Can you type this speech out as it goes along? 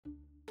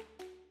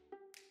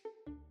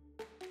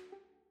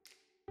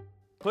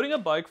Putting a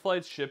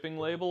Bikeflights shipping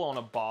label on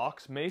a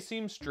box may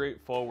seem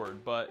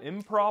straightforward, but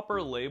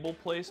improper label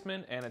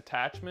placement and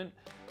attachment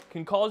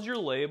can cause your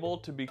label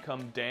to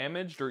become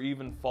damaged or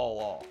even fall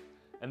off,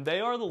 and they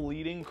are the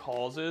leading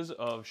causes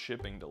of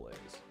shipping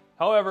delays.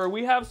 However,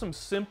 we have some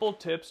simple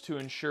tips to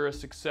ensure a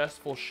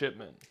successful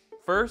shipment.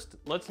 First,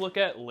 let's look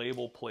at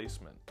label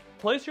placement.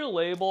 Place your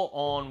label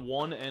on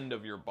one end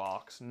of your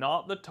box,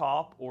 not the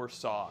top or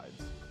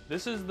sides.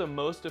 This is the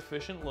most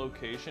efficient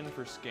location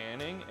for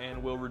scanning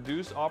and will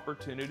reduce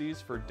opportunities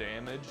for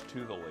damage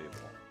to the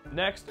label.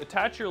 Next,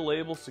 attach your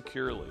label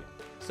securely.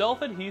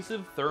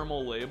 Self-adhesive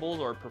thermal labels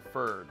are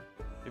preferred.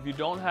 If you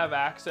don't have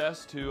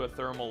access to a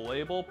thermal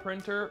label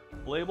printer,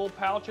 label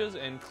pouches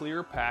and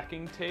clear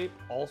packing tape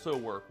also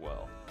work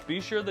well.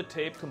 Be sure the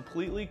tape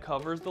completely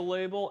covers the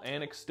label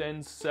and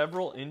extends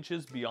several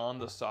inches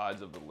beyond the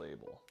sides of the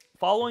label.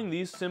 Following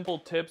these simple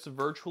tips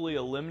virtually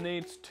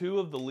eliminates two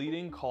of the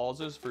leading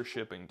causes for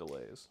shipping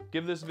delays.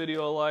 Give this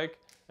video a like,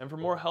 and for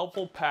more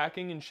helpful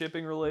packing and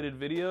shipping related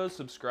videos,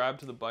 subscribe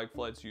to the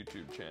Bikeflights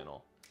YouTube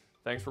channel.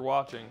 Thanks for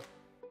watching.